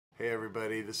Hey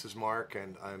everybody, this is Mark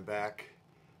and I'm back.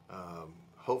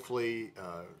 Hopefully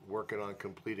working on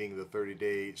completing the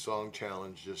 30-day song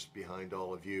challenge just behind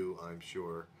all of you, I'm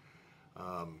sure.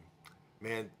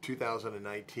 Man,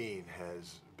 2019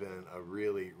 has been a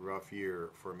really rough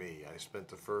year for me. I spent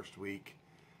the first week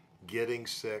getting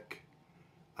sick.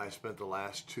 I spent the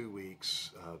last 2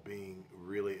 weeks being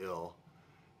really ill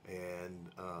and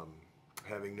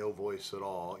having no voice at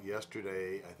all.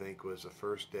 Yesterday, I think, was the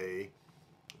first day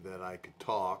that I could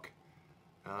talk.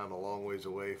 I'm a long ways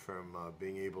away from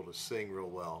being able to sing real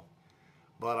well.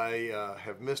 But I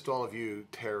have missed all of you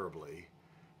terribly,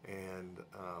 and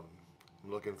I'm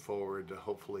looking forward to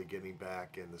hopefully getting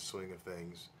back in the swing of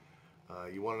things.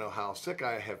 You want to know how sick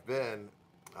I have been?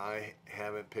 I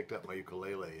haven't picked up my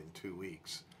ukulele in 2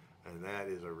 weeks, and that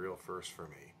is a real first for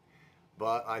me.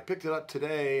 But I picked it up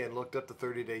today and looked up the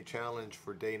 30-day challenge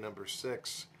for day number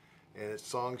 6, and it's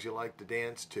songs you like to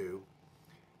dance to.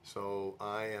 So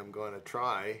I am going to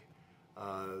try.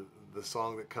 The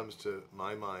song that comes to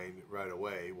my mind right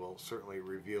away will certainly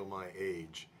reveal my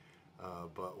age.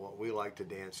 But what we like to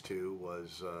dance to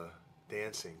was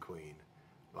Dancing Queen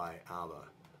by Abba.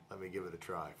 Let me give it a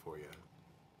try for you.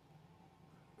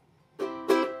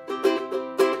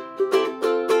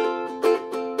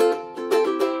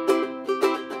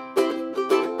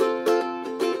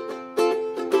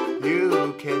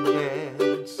 You can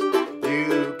dance,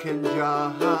 you can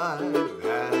jive,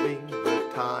 having the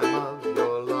time of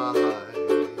your life.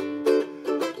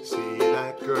 See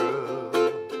that girl,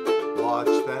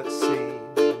 watch that scene,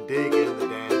 digging the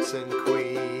dancing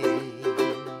queen.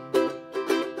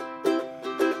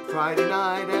 Friday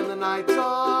night and the nights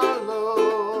are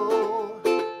low,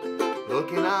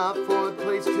 looking out for a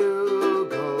place to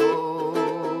go,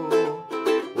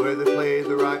 where they play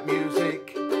the right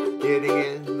music, getting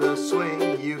in the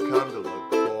swing. You come to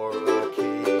look for a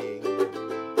king.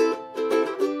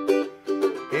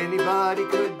 Anybody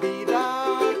could be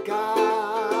that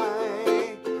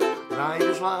guy, right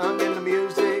as long and the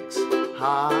music's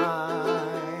high.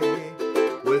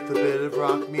 With a bit of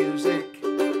rock music,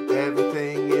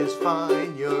 everything is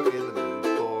fine. You're in the mood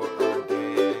for a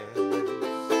dance.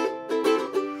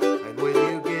 And when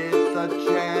you get the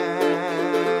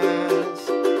chance,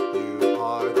 you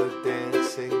are the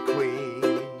dancing queen,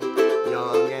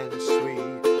 young and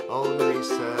sweet, only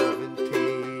 17.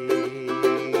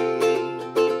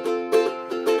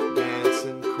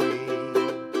 Dancing queen,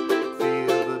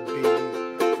 feel the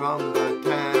beat from the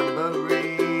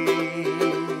tambourine.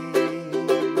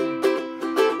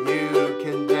 You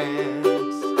can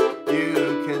dance, you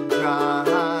can drive,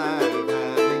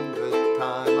 having the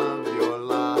time of your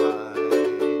life.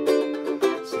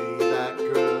 See that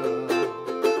girl,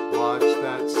 watch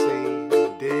that scene,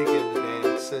 digging the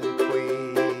dancing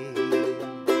queen.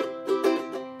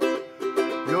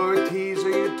 You're a teaser,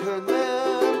 you turn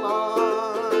them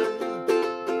on,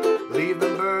 leave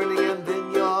them burning and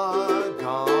then you're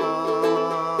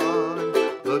gone.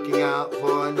 Looking out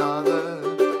for another,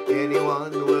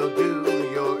 anyone will do.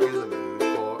 You're in the mood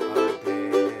for a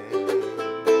dance.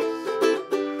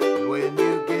 And when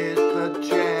you get the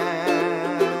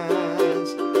chance,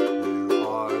 you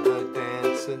are the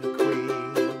dancing queen,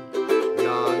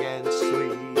 young and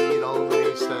sweet,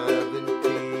 only 17.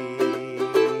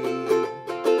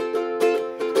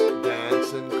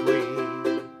 Dancing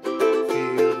queen,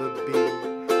 feel the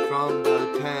beat from the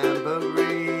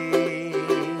tambourine.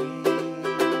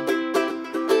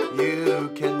 You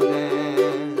can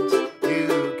dance,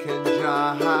 you can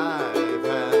jive,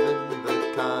 having the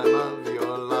time of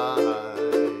your life.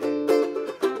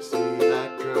 See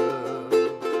that girl,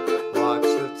 watch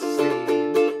that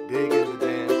scene, digging the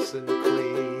dancing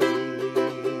queen.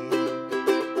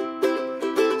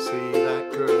 See that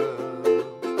girl,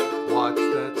 watch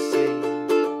that scene,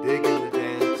 digging the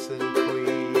dancing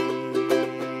queen.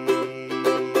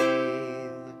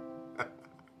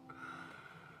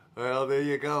 Well, there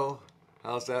you go.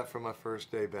 How's that for my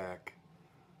first day back?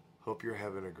 Hope you're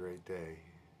having a great day.